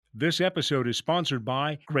This episode is sponsored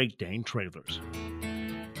by Great Dane Trailers.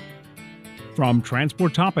 From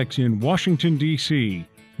Transport Topics in Washington, D.C.,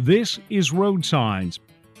 this is Road Signs.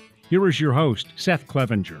 Here is your host, Seth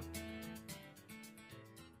Clevenger.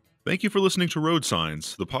 Thank you for listening to Road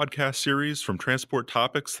Signs, the podcast series from Transport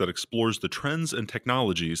Topics that explores the trends and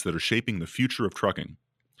technologies that are shaping the future of trucking.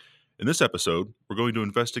 In this episode, we're going to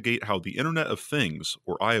investigate how the Internet of Things,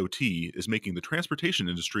 or IoT, is making the transportation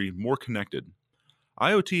industry more connected.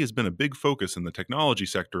 IoT has been a big focus in the technology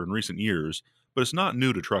sector in recent years, but it's not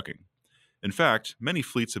new to trucking. In fact, many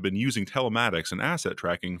fleets have been using telematics and asset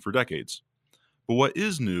tracking for decades. But what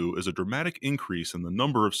is new is a dramatic increase in the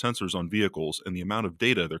number of sensors on vehicles and the amount of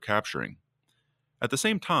data they're capturing. At the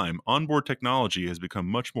same time, onboard technology has become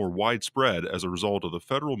much more widespread as a result of the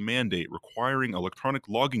federal mandate requiring electronic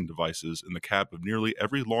logging devices in the cab of nearly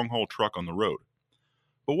every long-haul truck on the road.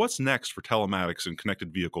 But what's next for telematics and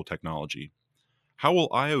connected vehicle technology? How will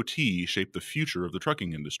IoT shape the future of the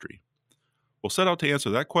trucking industry? We'll set out to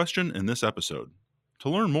answer that question in this episode. To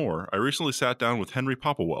learn more, I recently sat down with Henry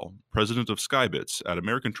Popplewell, president of Skybits at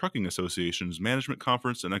American Trucking Association's Management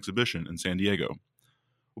Conference and Exhibition in San Diego.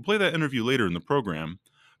 We'll play that interview later in the program,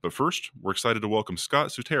 but first, we're excited to welcome Scott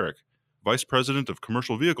Suterek, Vice President of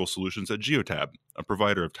Commercial Vehicle Solutions at Geotab, a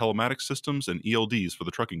provider of telematics systems and ELDs for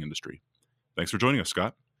the trucking industry. Thanks for joining us,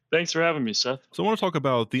 Scott. Thanks for having me, Seth. So I want to talk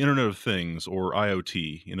about the Internet of Things, or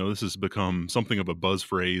IoT. This has become something of a buzz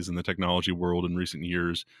phrase in the technology world in recent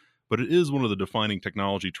years, but it is one of the defining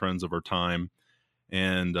technology trends of our time,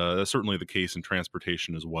 and that's certainly the case in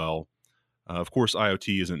transportation as well. Of course,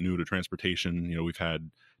 IoT isn't new to transportation. We've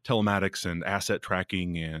had telematics and asset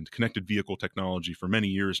tracking and connected vehicle technology for many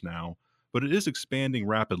years now, but it is expanding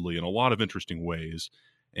rapidly in a lot of interesting ways,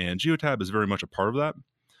 and Geotab is very much a part of that.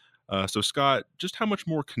 So, Scott, just how much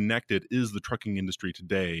more connected is the trucking industry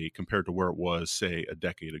today compared to where it was, say, a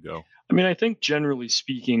decade ago? I think generally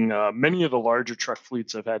speaking, many of the larger truck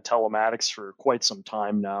fleets have had telematics for quite some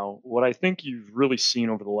time now. What I think you've really seen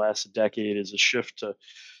over the last decade is a shift to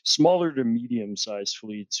smaller to medium-sized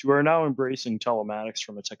fleets who are now embracing telematics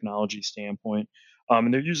from a technology standpoint.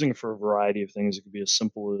 And they're using it for a variety of things. It could be as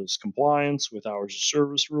simple as compliance with hours of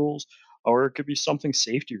service rules, or it could be something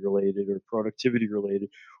safety related or productivity related,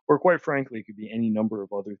 or quite frankly, it could be any number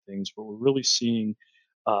of other things. But we're really seeing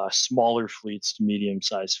smaller fleets to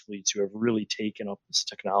medium-sized fleets who have really taken up this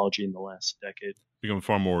technology in the last decade. Become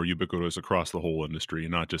far more ubiquitous across the whole industry,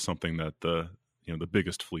 and not just something that the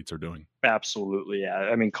biggest fleets are doing. Absolutely,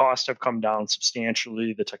 yeah. Costs have come down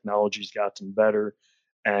substantially. The technology's gotten better,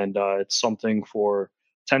 and it's something for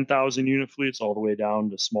 10,000 unit fleets all the way down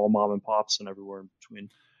to small mom and pops and everywhere in between.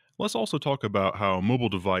 Let's also talk about how mobile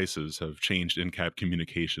devices have changed in-cab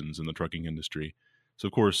communications in the trucking industry. So,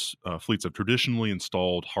 of course, fleets have traditionally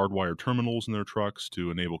installed hardwired terminals in their trucks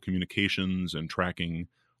to enable communications and tracking,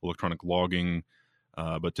 electronic logging.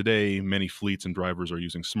 But today, many fleets and drivers are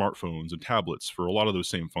using smartphones and tablets for a lot of those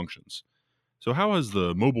same functions. So, how has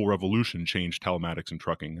the mobile revolution changed telematics and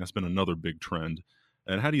trucking? That's been another big trend.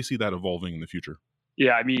 And how do you see that evolving in the future?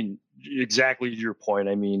 Yeah, exactly to your point.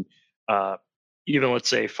 Uh, Even let's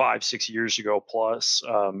say 5, 6 years ago plus,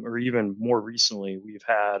 or even more recently, we've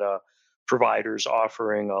had providers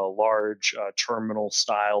offering large terminal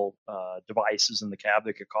style devices in the cab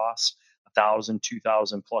that could cost 1,000,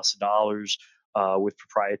 2,000 plus dollars with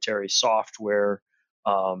proprietary software.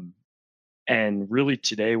 Um, and really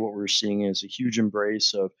today, what we're seeing is a huge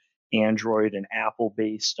embrace of Android and Apple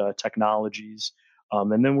based technologies.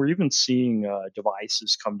 And then we're even seeing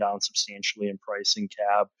devices come down substantially in pricing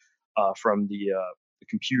cab from the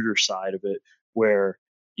computer side of it, where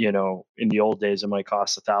in the old days it might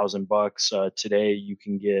cost $1,000. Today you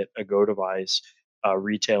can get a Go device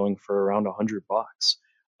retailing for around $100.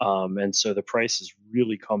 And so the price has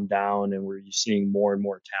really come down, and we're seeing more and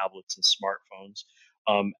more tablets and smartphones.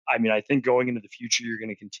 I think going into the future, you're going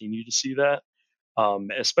to continue to see that,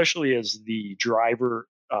 especially as the driver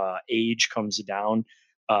age comes down.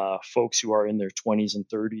 Folks who are in their 20s and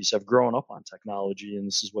 30s have grown up on technology, and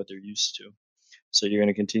this is what they're used to. So you're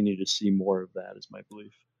going to continue to see more of that, is my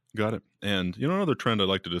belief. Got it. And another trend I'd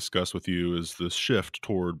like to discuss with you is this shift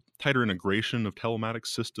toward tighter integration of telematics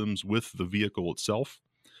systems with the vehicle itself.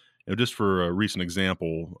 Just for a recent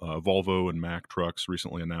example, Volvo and Mack Trucks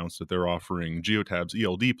recently announced that they're offering Geotab's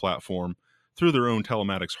ELD platform through their own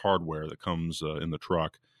telematics hardware that comes in the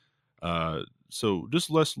truck. So just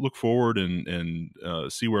let's look forward and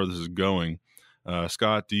see where this is going.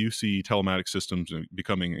 Scott, do you see telematics systems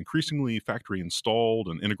becoming increasingly factory installed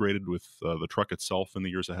and integrated with the truck itself in the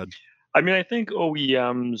years ahead? I think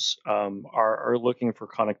OEMs are looking for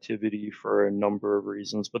connectivity for a number of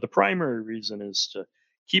reasons, but the primary reason is to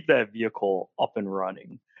keep that vehicle up and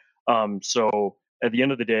running. So at the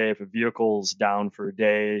end of the day, if a vehicle's down for a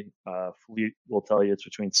day, fleet will tell you it's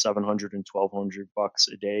between 700 and 1,200 bucks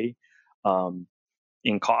a day um,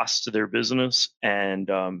 in cost to their business. And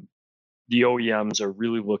the OEMs are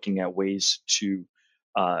really looking at ways to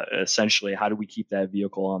essentially how do we keep that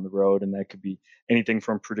vehicle on the road, and that could be anything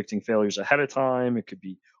from predicting failures ahead of time. It could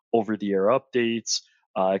be over-the-air updates.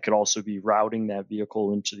 It could also be routing that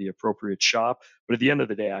vehicle into the appropriate shop. But at the end of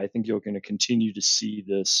the day, I think you're going to continue to see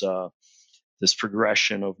this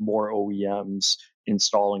progression of more OEMs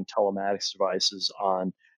installing telematics devices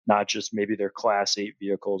on not just maybe their Class 8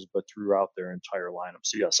 vehicles, but throughout their entire lineup.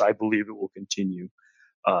 So yes, I believe it will continue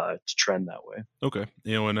to trend that way. Okay.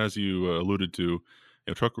 And as you alluded to,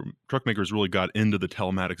 truck makers really got into the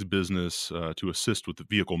telematics business to assist with the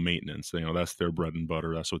vehicle maintenance. That's their bread and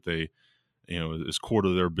butter. That's what they, is core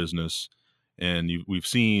to their business. And we've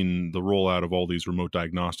seen the rollout of all these remote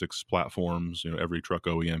diagnostics platforms. Every truck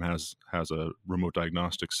OEM has a remote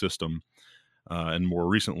diagnostic system, and more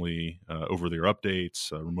recently, over-the-air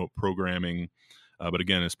updates, remote programming. But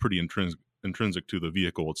again, it's pretty intrinsic to the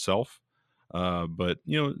vehicle itself. But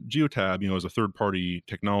Geotab, as a third-party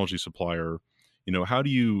technology supplier, how do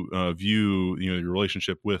you view your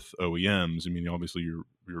relationship with OEMs? I mean, obviously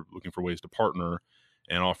you're looking for ways to partner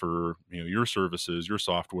and offer your services, your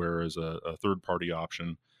software as a third-party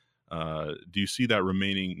option. Do you see that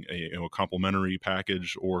remaining a complementary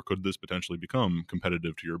package, or could this potentially become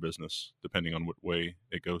competitive to your business, depending on what way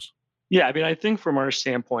it goes? Yeah, I mean, I think from our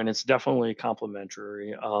standpoint, it's definitely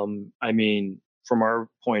complementary. I mean, from our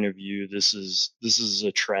point of view, this is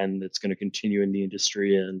a trend that's going to continue in the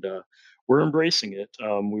industry, and we're embracing it.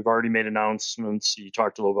 We've already made announcements. You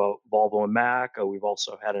talked a little about Volvo and Mac. We've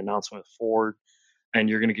also had an announcement with Ford, and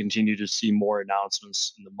you're going to continue to see more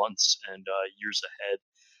announcements in the months and years ahead.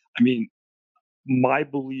 I mean, my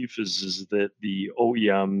belief is that the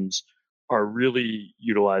OEMs are really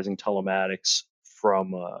utilizing telematics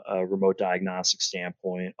from a remote diagnostic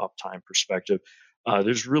standpoint, uptime perspective.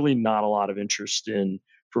 There's really not a lot of interest in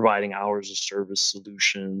providing hours of service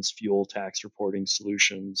solutions, fuel tax reporting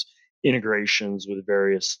solutions, integrations with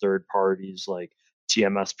various third parties like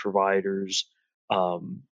TMS providers,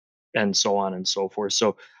 um, and so on and so forth.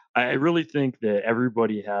 So I really think that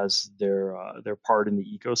everybody has their part in the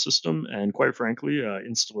ecosystem, and quite frankly,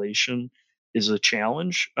 installation is a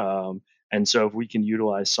challenge. And so, if we can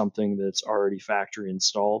utilize something that's already factory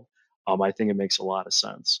installed, I think it makes a lot of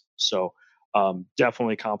sense. So,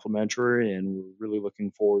 definitely complementary, and we're really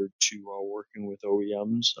looking forward to working with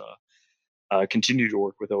OEMs. Continue to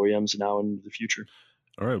work with OEMs now and into the future.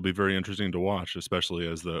 All right, it'll be very interesting to watch, especially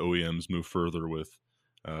as the OEMs move further with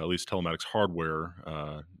at least telematics hardware,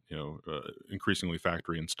 increasingly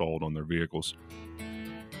factory installed on their vehicles.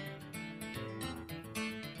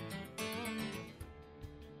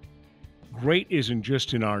 Great isn't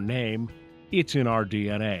just in our name, it's in our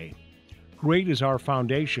DNA. Great is our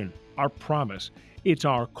foundation, our promise. It's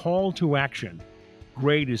our call to action.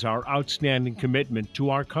 Great is our outstanding commitment to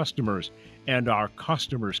our customers and our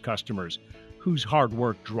customers' customers, whose hard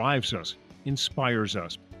work drives us, inspires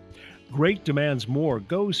us. Great demands more,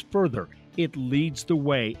 goes further. It leads the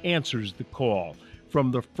way, answers the call,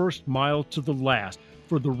 from the first mile to the last,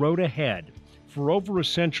 for the road ahead. For over a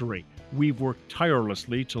century, we've worked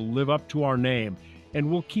tirelessly to live up to our name, and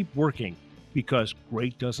we'll keep working because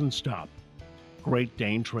great doesn't stop. Great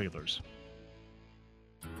Dane Trailers.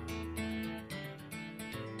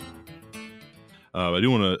 I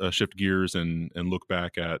do want to shift gears and look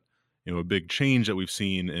back at a big change that we've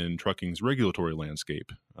seen in trucking's regulatory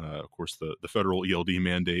landscape. Of course, the federal ELD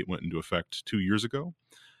mandate went into effect 2 years ago.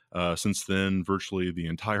 Since then, virtually the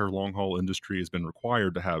entire long haul industry has been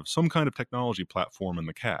required to have some kind of technology platform in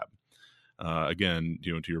the cab. Again,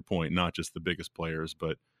 to your point, not just the biggest players,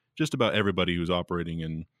 but just about everybody who's operating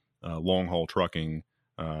in long haul trucking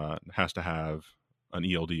has to have an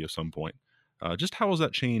ELD of some point. Just how has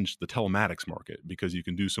that changed the telematics market? Because you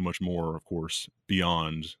can do so much more, of course,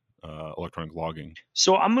 beyond electronic logging.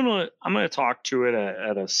 So I'm gonna talk to it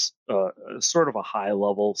at a sort of a high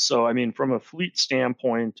level. So I mean, from a fleet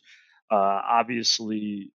standpoint,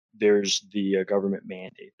 obviously there's the government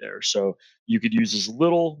mandate there. So you could use as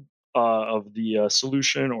little of the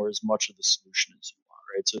solution or as much of the solution as you want,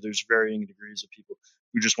 right? So there's varying degrees of people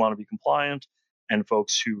who just want to be compliant, and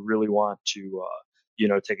folks who really want to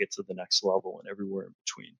take it to the next level, and everywhere in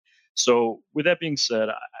between. So, with that being said,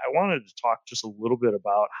 I wanted to talk just a little bit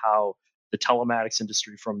about how the telematics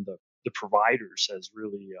industry from the providers has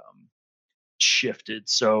really shifted.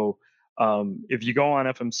 So, if you go on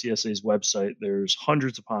FMCSA's website, there's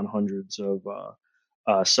hundreds upon hundreds of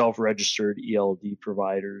self-registered ELD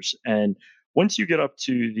providers. And once you get up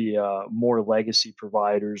to the more legacy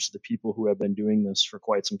providers, the people who have been doing this for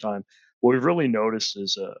quite some time, what we've really noticed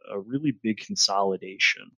is a really big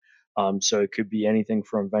consolidation. So it could be anything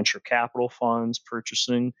from venture capital funds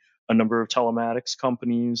purchasing a number of telematics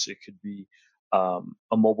companies. It could be a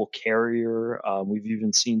mobile carrier. We've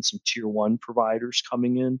even seen some tier one providers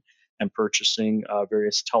coming in and purchasing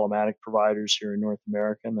various telematic providers here in North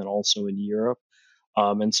America and then also in Europe.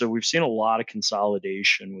 And so we've seen a lot of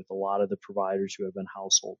consolidation with a lot of the providers who have been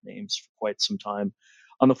household names for quite some time.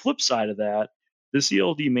 On the flip side of that, this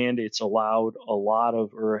ELD mandate's allowed a lot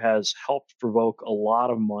of, or has helped provoke a lot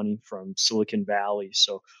of money from Silicon Valley.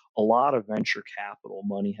 So a lot of venture capital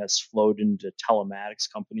money has flowed into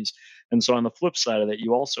telematics companies. And so on the flip side of that,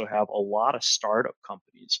 you also have a lot of startup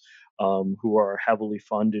companies who are heavily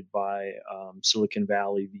funded by Silicon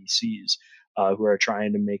Valley VCs who are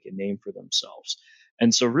trying to make a name for themselves.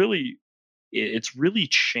 And so, really, it's really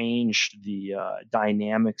changed the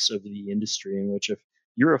dynamics of the industry. In which, if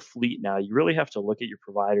you're a fleet now, you really have to look at your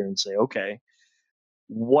provider and say, okay,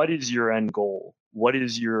 what is your end goal? What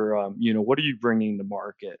is your, what are you bringing to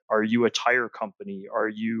market? Are you a tire company? Are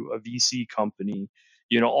you a VC company?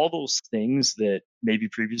 All those things that maybe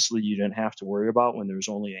previously you didn't have to worry about when there was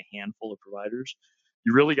only a handful of providers.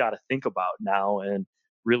 You really got to think about now and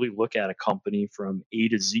really look at a company from A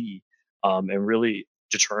to Z and really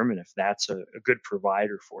determine if that's a good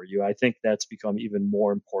provider for you. I think that's become even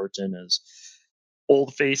more important as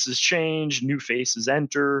old faces change, new faces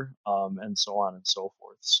enter, and so on and so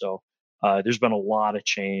forth. So there's been a lot of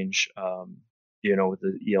change, with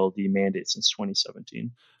the ELD mandate since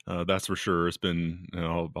 2017. That's for sure. It's been,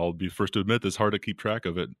 I'll be the first to admit, it's hard to keep track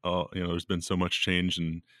of it. There's been so much change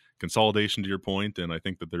and consolidation to your point, and I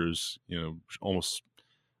think that there's, almost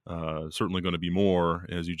certainly going to be more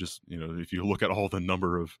as you just, if you look at all the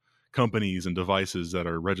number of companies and devices that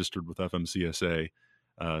are registered with FMCSA,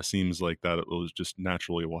 seems like that it will just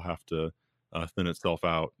naturally will have to thin itself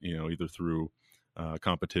out, either through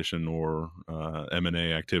competition or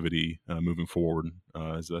M&A activity moving forward.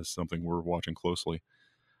 That's something we're watching closely.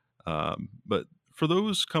 But for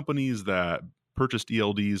those companies that purchased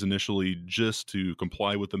ELDs initially just to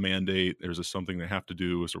comply with the mandate, there's something they have to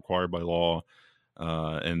do, it's required by law,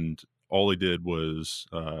 and all they did was,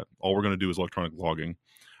 all we're going to do is electronic logging.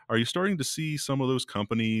 Are you starting to see some of those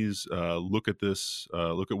companies look at this,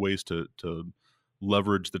 look at ways to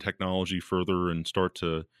leverage the technology further and start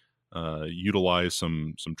to utilize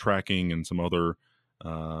some tracking and some other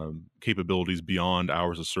capabilities beyond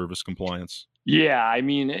hours of service compliance? Yeah, I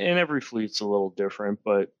mean, and every fleet's a little different,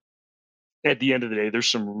 but at the end of the day, there's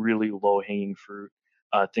some really low hanging fruit,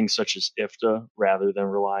 things such as IFTA, rather than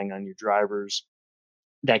relying on your drivers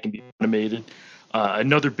that can be automated.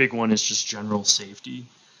 Another big one is just general safety.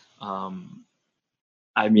 Um,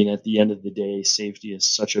 I mean, at the end of the day, safety is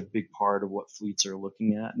such a big part of what fleets are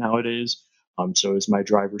looking at nowadays. So is my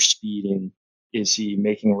driver speeding? Is he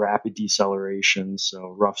making rapid deceleration?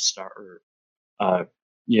 So rough start, or uh,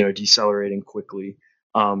 decelerating quickly.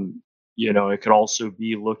 It could also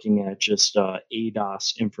be looking at just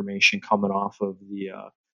ADAS information coming off of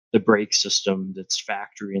the brake system that's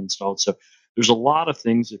factory installed. So there's a lot of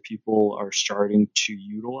things that people are starting to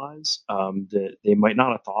utilize that they might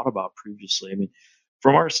not have thought about previously. I mean,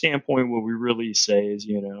 from our standpoint, what we really say is,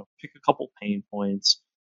 pick a couple pain points,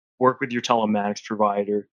 work with your telematics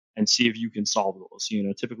provider, and see if you can solve those.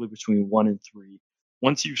 Typically between 1 and 3.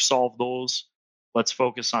 Once you've solved those, let's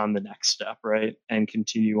focus on the next step, right? And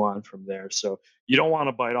continue on from there. So you don't want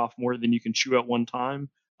to bite off more than you can chew at one time.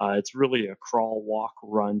 It's really a crawl, walk,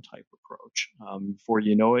 run type approach. Before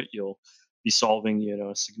you know it, you'll be solving,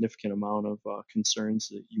 a significant amount of concerns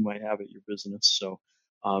that you might have at your business. So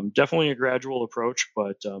definitely a gradual approach,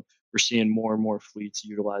 but we're seeing more and more fleets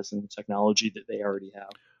utilizing the technology that they already have.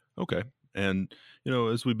 Okay. And,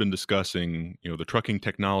 as we've been discussing, the trucking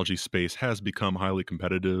technology space has become highly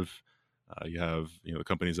competitive. You have, the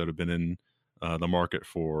companies that have been in the market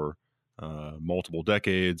for multiple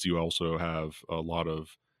decades. You also have a lot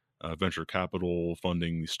of venture capital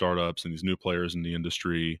funding these startups and these new players in the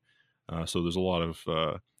industry. So there's a lot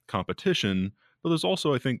of competition, but there's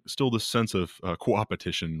also, I think, still this sense of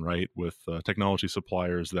co-opetition, right, with technology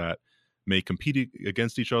suppliers that may compete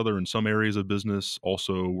against each other in some areas of business,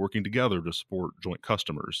 also working together to support joint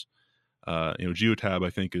customers. Geotab,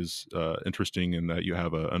 I think, is interesting in that you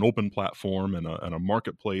have an open platform and a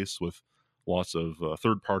marketplace with lots of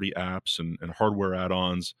third-party apps and hardware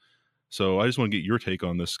add-ons. So I just want to get your take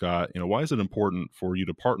on this, Scott. Why is it important for you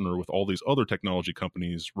to partner with all these other technology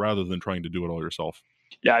companies rather than trying to do it all yourself?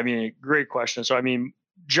 Yeah, I mean, great question. So, I mean,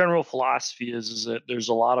 general philosophy is that there's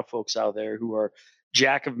a lot of folks out there who are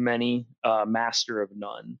jack of many, master of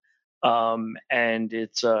none, and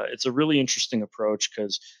it's a really interesting approach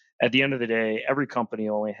because at the end of the day, every company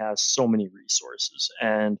only has so many resources,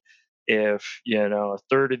 and if a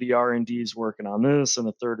third of the R&D is working on this, and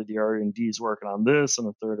a third of the R&D is working on this, and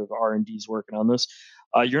a third of R&D is working on this,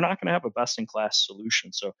 you're not going to have a best-in-class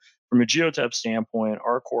solution. So, from a Geotab standpoint,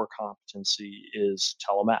 our core competency is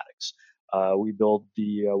telematics. We build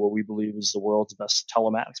the what we believe is the world's best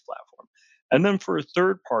telematics platform. And then for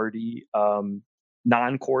third party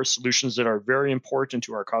non-core solutions that are very important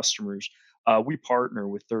to our customers, we partner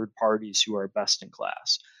with third parties who are best in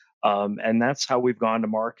class. And that's how we've gone to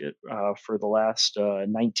market for the last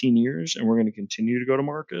 19 years, and we're going to continue to go to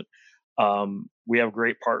market. We have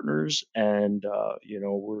great partners, and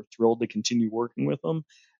we're thrilled to continue working with them.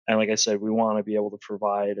 And like I said, we want to be able to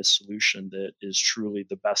provide a solution that is truly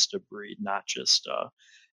the best of breed, not just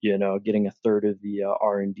getting a third of the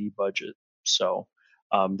R&D budget. So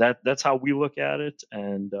that's how we look at it,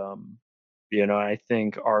 and I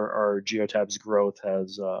think our Geotab's growth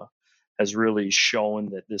has really shown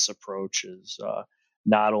that this approach is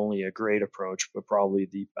not only a great approach, but probably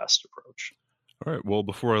the best approach. All right. Well,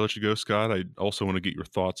 before I let you go, Scott, I also want to get your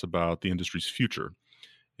thoughts about the industry's future.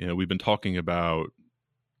 We've been talking about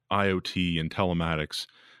IoT and telematics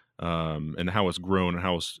and how it's grown and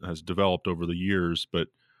how it has developed over the years. But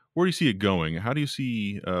where do you see it going? How do you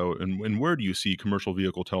see and where do you see commercial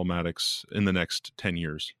vehicle telematics in the next 10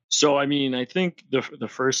 years? So, I mean, I think the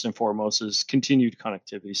first and foremost is continued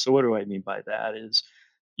connectivity. So, what do I mean by that? Is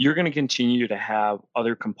you're going to continue to have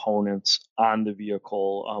other components on the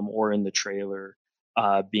vehicle or in the trailer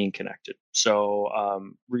being connected.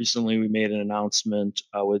 So, recently we made an announcement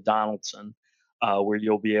with Donaldson where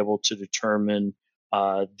you'll be able to determine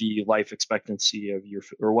the life expectancy of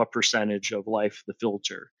or what percentage of life the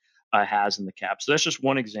filter has in the cab. So that's just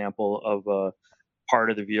one example of a part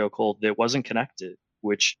of the vehicle that wasn't connected,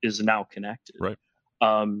 which is now connected. Right.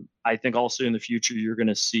 I think also in the future you're going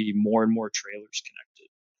to see more and more trailers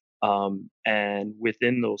connected, and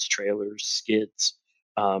within those trailers, skids.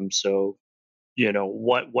 So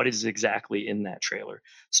what is exactly in that trailer.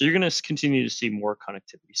 So you're going to continue to see more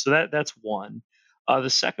connectivity. So that's one. The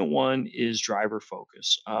second one is driver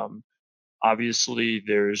focus. Obviously,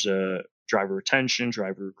 there's a driver retention,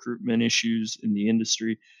 driver recruitment issues in the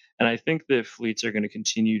industry, and I think that fleets are going to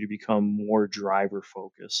continue to become more driver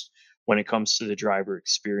focused when it comes to the driver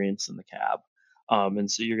experience in the cab. And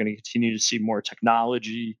so you're going to continue to see more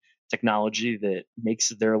technology that makes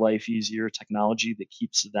their life easier, technology that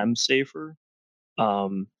keeps them safer.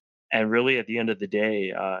 Um, and really, at the end of the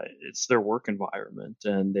day, it's their work environment,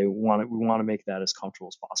 and we want to make that as comfortable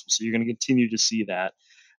as possible. So you're going to continue to see that.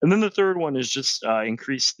 And then the third one is just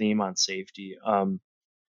increased theme on safety.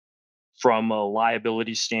 From a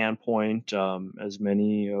liability standpoint, as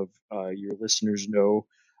many of your listeners know,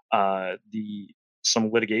 the some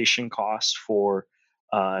litigation costs for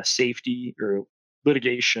safety or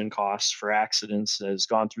litigation costs for accidents has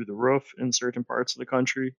gone through the roof in certain parts of the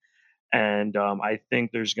country. And I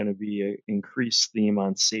think there's going to be an increased theme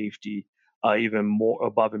on safety, even more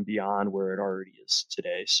above and beyond where it already is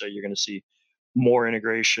today. So you're going to see more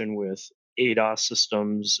integration with ADAS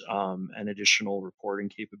systems and additional reporting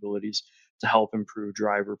capabilities to help improve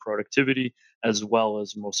driver productivity, as well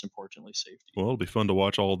as, most importantly, safety. Well, it'll be fun to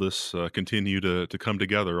watch all this continue to come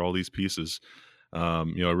together, all these pieces. I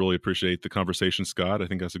really appreciate the conversation, Scott. I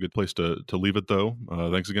think that's a good place to leave it, though.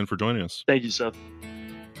 Thanks again for joining us. Thank you, Seth.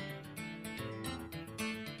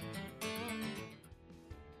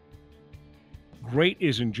 Great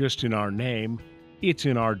isn't just in our name, it's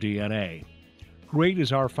in our DNA. Great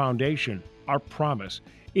is our foundation, our promise.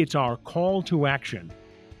 It's our call to action.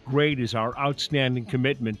 Great is our outstanding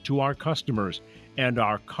commitment to our customers and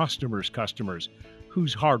our customers' customers,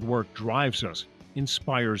 whose hard work drives us,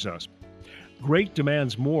 inspires us. Great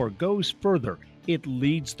demands more, goes further. It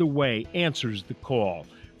leads the way, answers the call,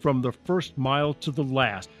 from the first mile to the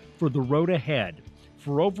last, for the road ahead.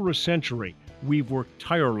 For over a century, we've worked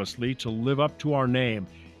tirelessly to live up to our name,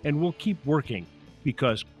 and we'll keep working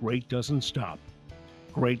because great doesn't stop.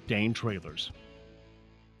 Great Dane Trailers.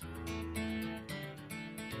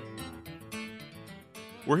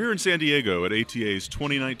 We're here in San Diego at ATA's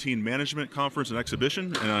 2019 Management Conference and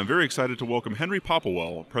Exhibition, and I'm very excited to welcome Henry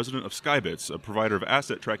Popplewell, president of Skybits, a provider of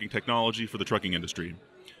asset tracking technology for the trucking industry.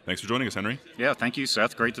 Thanks for joining us, Henry. Yeah, thank you,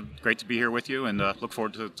 Seth. Great to be here with you, and look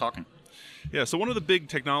forward to talking. Yeah, so one of the big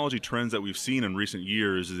technology trends that we've seen in recent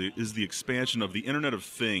years is the expansion of the Internet of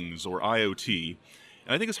Things, or IoT.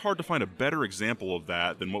 And I think it's hard to find a better example of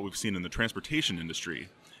that than what we've seen in the transportation industry.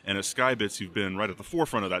 And at Skybits, you've been right at the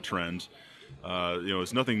forefront of that trend.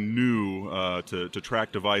 It's nothing new to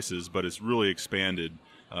track devices, but it's really expanded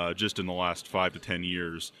just in the last 5 to 10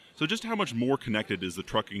 years. So just how much more connected is the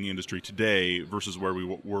trucking industry today versus where we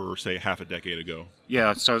were, say, half a decade ago?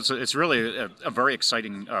 Yeah, so it's really a very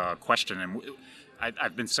exciting question. And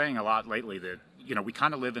I've been saying a lot lately that, we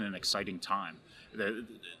kind of live in an exciting time. The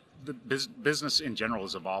business in general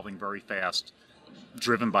is evolving very fast,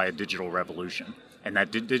 driven by a digital revolution. And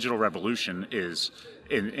that digital revolution is,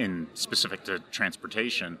 in specific to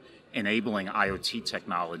transportation, enabling IoT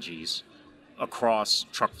technologies across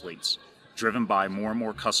truck fleets, driven by more and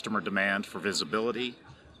more customer demand for visibility,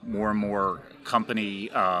 more and more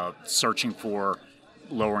company searching for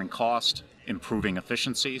lowering cost, improving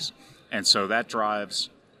efficiencies. And so that drives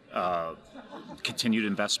continued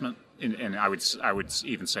investment, and I would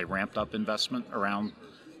even say ramped up investment around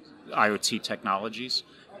IoT technologies.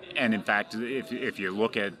 And in fact, if you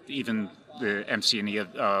look at even the MC&E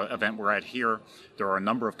event we're at here, there are a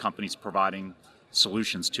number of companies providing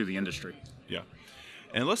solutions to the industry. Yeah.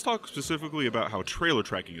 And let's talk specifically about how trailer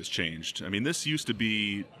tracking has changed. I mean, this used to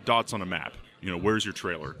be dots on a map. Where's your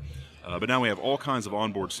trailer? But now we have all kinds of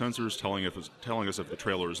onboard sensors telling us if the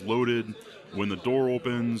trailer is loaded, when the door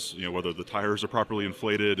opens, whether the tires are properly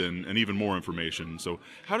inflated, and even more information. So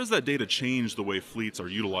how does that data change the way fleets are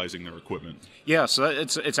utilizing their equipment? Yeah, so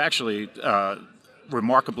it's actually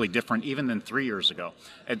remarkably different even than 3 years ago.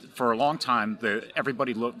 And for a long time,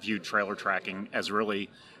 everybody viewed trailer tracking as really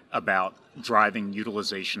about driving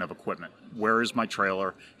utilization of equipment. Where is my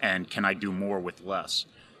trailer, and can I do more with less?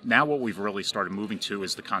 Now what we've really started moving to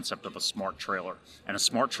is the concept of a smart trailer. And a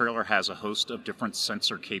smart trailer has a host of different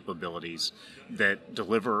sensor capabilities that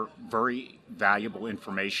deliver very valuable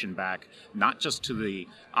information back, not just to the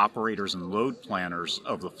operators and load planners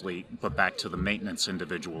of the fleet, but back to the maintenance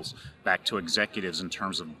individuals, back to executives in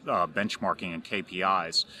terms of benchmarking and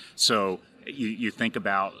KPIs. So you think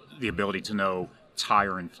about the ability to know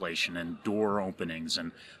tire inflation and door openings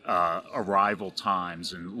and arrival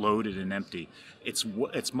times and loaded and empty.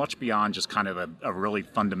 It's much beyond just kind of a really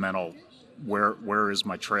fundamental where is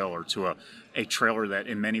my trailer to a trailer that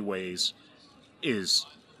in many ways is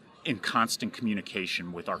in constant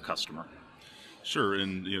communication with our customer. Sure,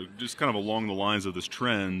 and just kind of along the lines of this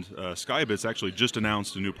trend, Skybits actually just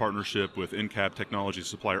announced a new partnership with in-cab technology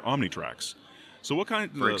supplier Omnitrax. So what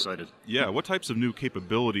kind? Very excited. Yeah, what types of new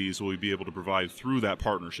capabilities will we be able to provide through that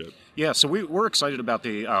partnership? Yeah, so we're excited about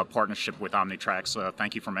the partnership with Omnitrax.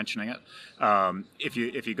 Thank you for mentioning it. If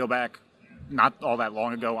you go back not all that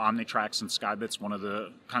long ago, Omnitrax and Skybits, one of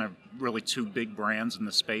the kind of really two big brands in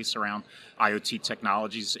the space around IoT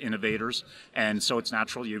technologies, innovators, and so it's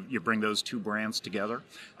natural you bring those two brands together.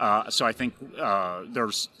 So I think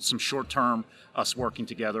there's some short-term us working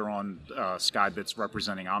together on Skybits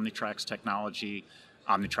representing Omnitrax technology,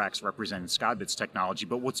 Omnitrax representing Skybits technology,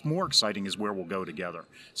 but what's more exciting is where we'll go together.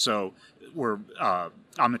 So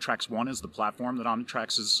Omnitrax One is the platform that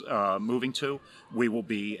Omnitrax is moving to. We will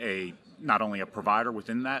be not only a provider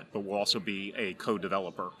within that, but we'll also be a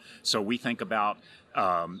co-developer. So we think about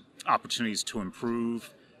opportunities to improve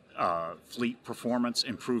fleet performance,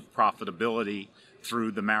 improve profitability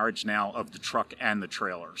through the marriage now of the truck and the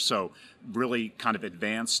trailer. So really kind of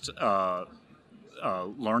advanced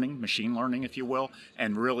learning, machine learning, if you will,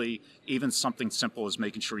 and really even something simple as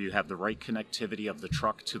making sure you have the right connectivity of the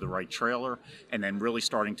truck to the right trailer, and then really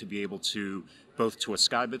starting to be able to, both to a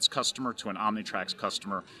Skybits customer, to an Omnitrax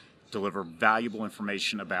customer, deliver valuable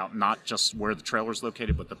information about not just where the trailer is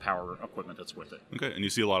located, but the power equipment that's with it. Okay, and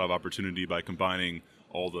you see a lot of opportunity by combining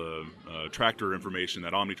all the tractor information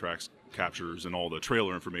that Omnitrax captures and all the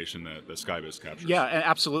trailer information that Skybits captures. Yeah,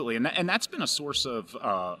 absolutely, and that's been a source of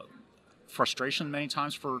frustration many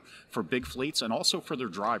times for big fleets and also for their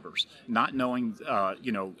drivers, not knowing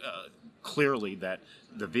clearly that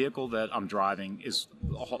the vehicle that I'm driving is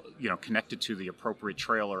connected to the appropriate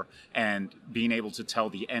trailer, and being able to tell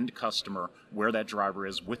the end customer where that driver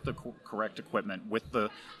is with the correct equipment, with the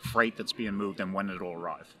freight that's being moved, and when it'll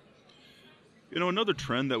arrive. Another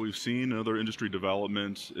trend that we've seen, another industry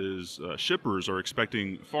development, is shippers are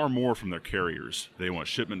expecting far more from their carriers. They want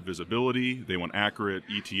shipment visibility, they want accurate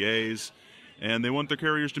ETAs, and they want their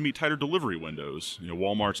carriers to meet tighter delivery windows.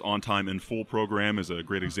 Walmart's On Time in Full program is a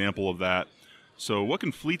great example of that. So what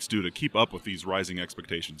can fleets do to keep up with these rising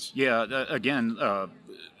expectations? Yeah, again,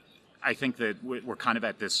 I think that we're kind of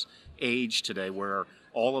at this age today where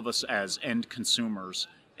all of us as end consumers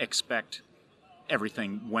expect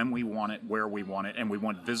everything when we want it, where we want it, and we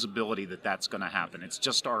want visibility that that's going to happen. It's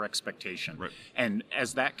just our expectation. Right. And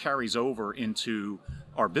as that carries over into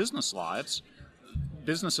our business lives,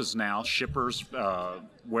 businesses now, shippers,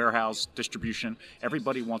 warehouse, distribution,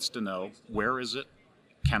 everybody wants to know, where is it?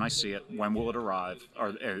 Can I see it? When will it arrive?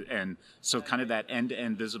 And so kind of that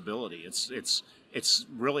end-to-end visibility. It's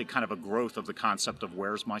really kind of a growth of the concept of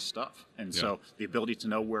where's my stuff. And so the ability to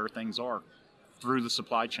know where things are through the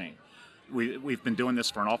supply chain. We've been doing this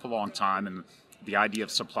for an awful long time, and the idea of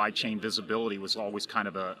supply chain visibility was always kind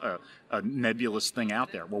of a nebulous thing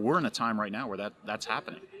out there. Well, we're in a time right now where that's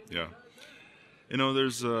happening. Yeah.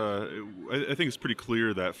 There's I think it's pretty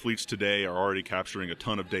clear that fleets today are already capturing a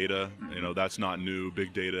ton of data. That's not new.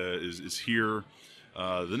 Big data is here.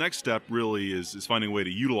 The next step really is finding a way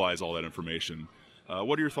to utilize all that information.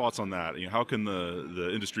 What are your thoughts on that? How can the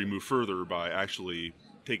industry move further by actually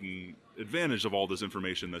taking advantage of all this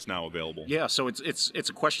information that's now available? Yeah, so it's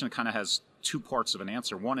a question that kind of has two parts of an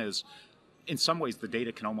answer. One is, in some ways, the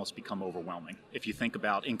data can almost become overwhelming. If you think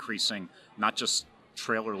about increasing not just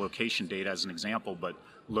trailer location data as an example, but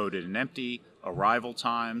loaded and empty, arrival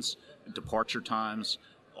times, departure times,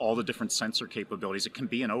 all the different sensor capabilities, it can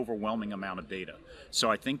be an overwhelming amount of data. So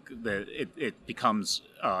I think that it becomes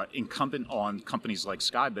incumbent on companies like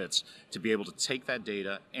Skybits to be able to take that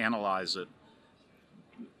data, analyze it,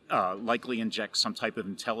 likely inject some type of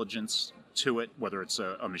intelligence to it, whether it's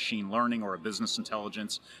a machine learning or a business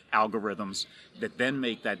intelligence, algorithms, that then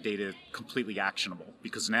make that data completely actionable.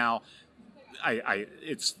 Because now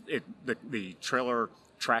the trailer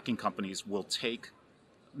tracking companies will take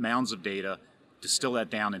mounds of data, distill that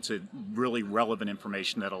down into really relevant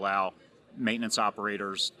information that allow maintenance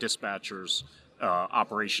operators, dispatchers,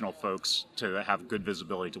 operational folks to have good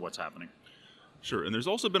visibility to what's happening. Sure, and there's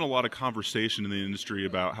also been a lot of conversation in the industry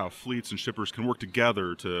about how fleets and shippers can work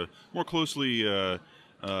together to more closely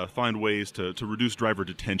find ways to reduce driver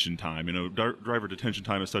detention time. Driver detention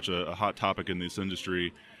time is such a hot topic in this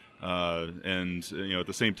industry, and at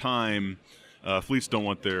the same time, fleets don't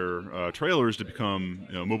want their trailers to become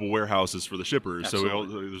mobile warehouses for the shippers.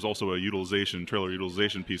 Absolutely. So there's also a trailer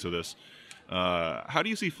utilization piece of this. How do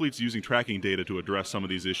you see fleets using tracking data to address some of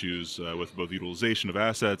these issues with both utilization of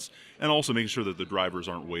assets and also making sure that the drivers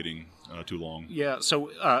aren't waiting too long? Yeah,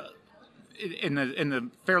 so in the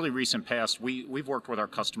fairly recent past, we've worked with our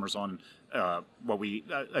customers on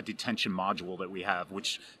a detention module that we have,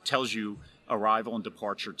 which tells you arrival and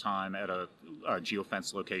departure time at a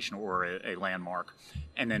geofence location or a landmark,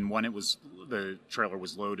 and then when the trailer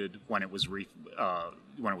was loaded, when it was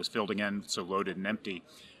filled again, so loaded and empty.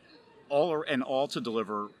 All to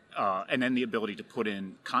deliver, and then the ability to put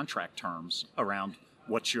in contract terms around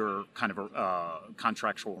what's your kind of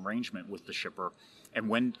contractual arrangement with the shipper, and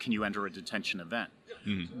when can you enter a detention event.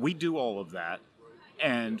 Mm-hmm. We do all of that,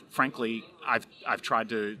 and frankly, I've tried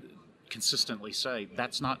to consistently say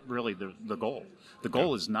that's not really the goal. The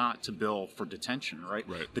goal is not to bill for detention, right?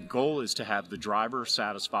 The goal is to have the driver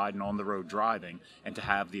satisfied and on the road driving, and to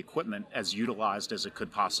have the equipment as utilized as it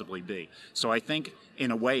could possibly be. So I think,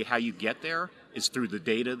 in a way, how you get there is through the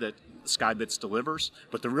data that Skybits delivers,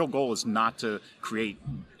 but the real goal is not to create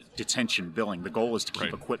detention billing. The goal is to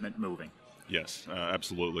keep equipment moving. Yes,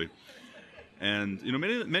 absolutely. And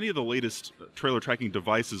many of the latest trailer tracking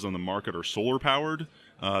devices on the market are solar powered.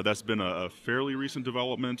 That's been a fairly recent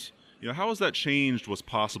development. How has that changed what's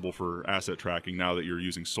possible for asset tracking now that you're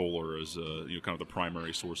using solar as kind of the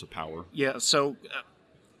primary source of power? Yeah. So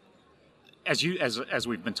as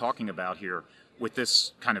we've been talking about here, with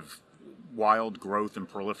this kind of wild growth and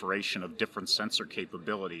proliferation of different sensor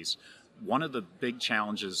capabilities, one of the big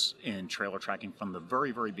challenges in trailer tracking from the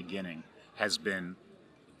very, very beginning has been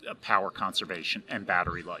power conservation and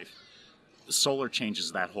battery life. Solar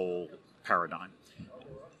changes that whole paradigm.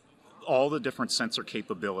 All the different sensor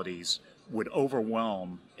capabilities would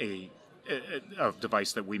overwhelm a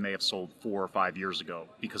device that we may have sold 4 or 5 years ago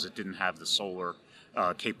because it didn't have the solar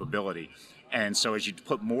capability. And so as you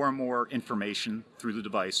put more and more information through the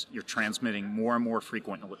device, you're transmitting more and more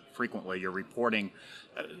frequently. You're reporting.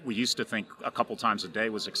 We used to think a couple times a day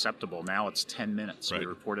was acceptable. Now it's 10 minutes. We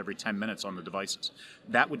report every 10 minutes on the devices.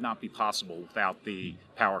 That would not be possible without the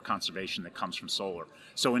power conservation that comes from solar.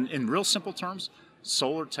 So in real simple terms,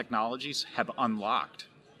 solar technologies have unlocked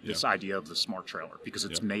this idea of the smart trailer because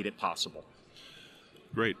it's made it possible.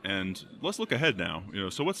 Great. And let's look ahead now.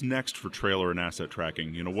 So what's next for trailer and asset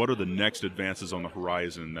tracking? What are the next advances on the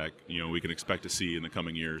horizon that we can expect to see in the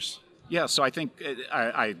coming years? Yeah, so I think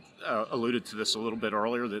I alluded to this a little bit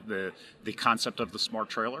earlier, that the concept of the smart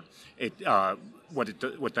trailer.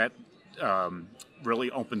 What that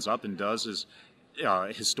really opens up and does is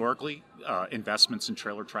historically investments in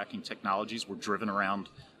trailer tracking technologies were driven around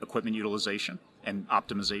equipment utilization and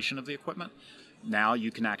optimization of the equipment. Now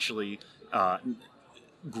you can actually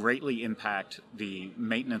greatly impact the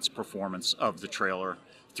maintenance performance of the trailer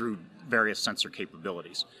through various sensor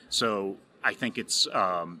capabilities. So I think it's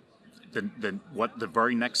the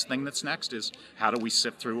very next thing that's next is how do we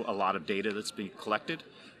sift through a lot of data that's being collected.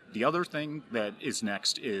 The other thing that is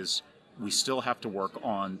next is we still have to work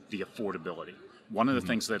on the affordability. One of the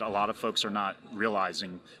things that a lot of folks are not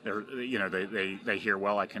realizing, they hear,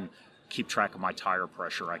 well, I can keep track of my tire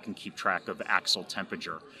pressure, I can keep track of axle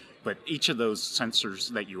temperature, but each of those sensors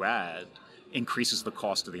that you add increases the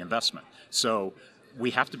cost of the investment. So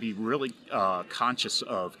we have to be really conscious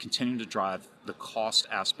of continuing to drive the cost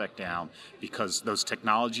aspect down, because those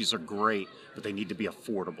technologies are great, but they need to be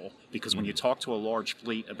affordable. Because when you talk to a large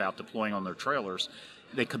fleet about deploying on their trailers,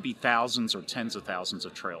 they could be thousands or tens of thousands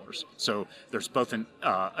of trailers. So there's both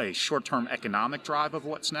a short-term economic drive of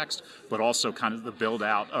what's next, but also kind of the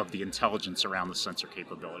build-out of the intelligence around the sensor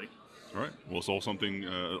capability. All right. Well, it's all something,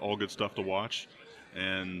 all good stuff to watch.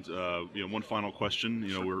 And one final question.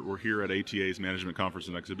 Sure. We're here at ATA's Management Conference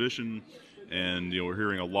and Exhibition, and we're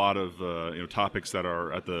hearing a lot of topics that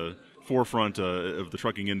are at the forefront of the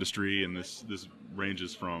trucking industry, and this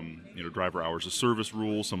ranges from driver hours of service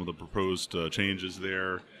rules, some of the proposed changes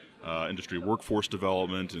there, industry workforce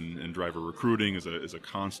development and driver recruiting is a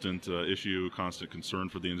constant issue, constant concern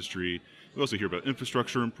for the industry. We also hear about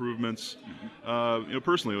infrastructure improvements.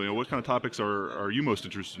 Personally, what kind of topics are you most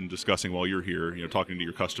interested in discussing while you're here, talking to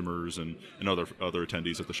your customers and other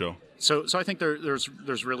attendees at the show? So I think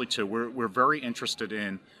there's really two. We're very interested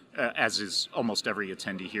in, as is almost every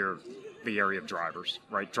attendee here, the area of drivers.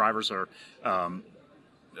 Right, drivers are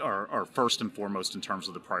first and foremost in terms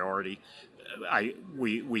of the priority.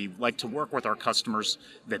 We like to work with our customers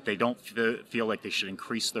that they don't feel like they should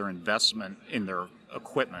increase their investment in their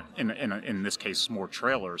equipment, in this case more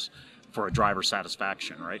trailers, for a driver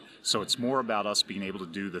satisfaction, right? So it's more about us being able to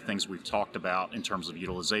do the things we've talked about in terms of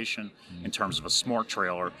utilization, in terms of a smart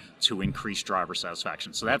trailer, to increase driver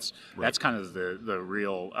satisfaction. So that's kind of the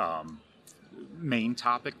real main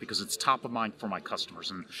topic, because it's top of mind for my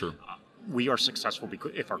customers. And sure. We are successful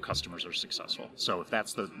if our customers are successful. So if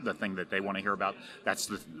that's the thing that they want to hear about, that's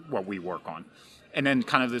what we work on. And then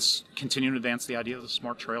kind of this continuing to advance the idea of the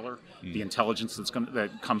smart trailer, the intelligence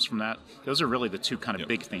that comes from that. Those are really the two kind of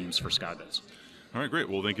big themes for Skybiz. All right, great.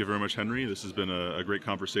 Well, thank you very much, Henry. This has been a great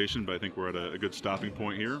conversation, but I think we're at a good stopping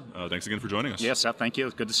point here. Thanks again for joining us. Yes, Seth, thank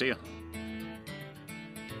you. Good to see you.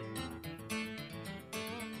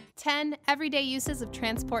 10 everyday uses of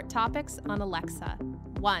transport topics on Alexa.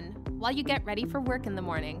 1. While you get ready for work in the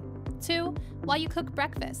morning. 2. While you cook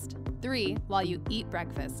breakfast. 3. While you eat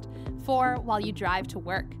breakfast. 4. While you drive to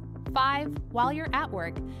work. 5. While you're at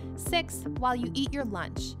work. 6. While you eat your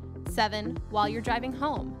lunch. 7. While you're driving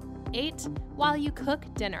home. 8. While you cook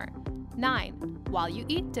dinner. 9. While you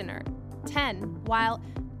eat dinner. 10. Well,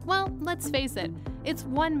 let's face it, it's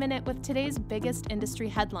 1 minute with today's biggest industry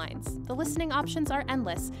headlines. The listening options are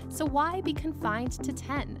endless, so why be confined to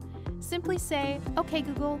 10? Simply say, "Okay,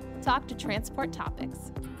 Google, talk to transport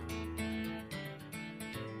topics."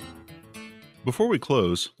 Before we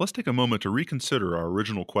close, let's take a moment to reconsider our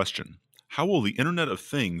original question. How will the Internet of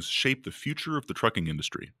Things shape the future of the trucking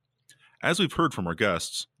industry? As we've heard from our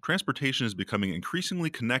guests, transportation is becoming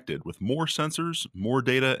increasingly connected with more sensors, more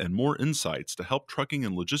data, and more insights to help trucking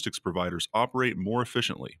and logistics providers operate more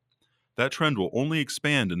efficiently. That trend will only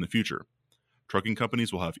expand in the future. Trucking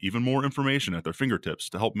companies will have even more information at their fingertips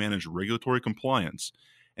to help manage regulatory compliance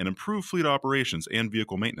and improve fleet operations and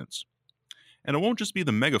vehicle maintenance. And it won't just be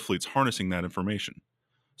the mega fleets harnessing that information.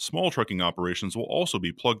 Small trucking operations will also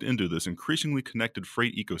be plugged into this increasingly connected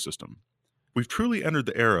freight ecosystem. We've truly entered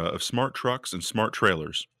the era of smart trucks and smart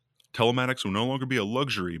trailers. Telematics will no longer be a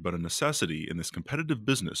luxury but a necessity in this competitive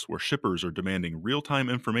business where shippers are demanding real-time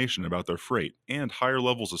information about their freight and higher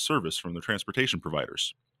levels of service from the transportation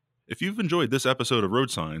providers. If you've enjoyed this episode of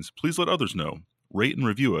Road Signs, please let others know. Rate and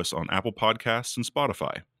review us on Apple Podcasts and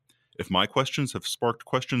Spotify. If my questions have sparked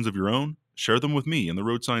questions of your own, share them with me and the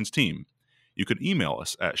Road Signs team. You can email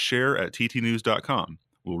us at share@ttnews.com.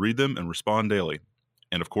 We'll read them and respond daily.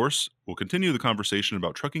 And of course, we'll continue the conversation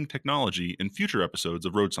about trucking technology in future episodes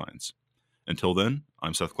of Road Signs. Until then,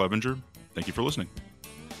 I'm Seth Clevenger. Thank you for listening.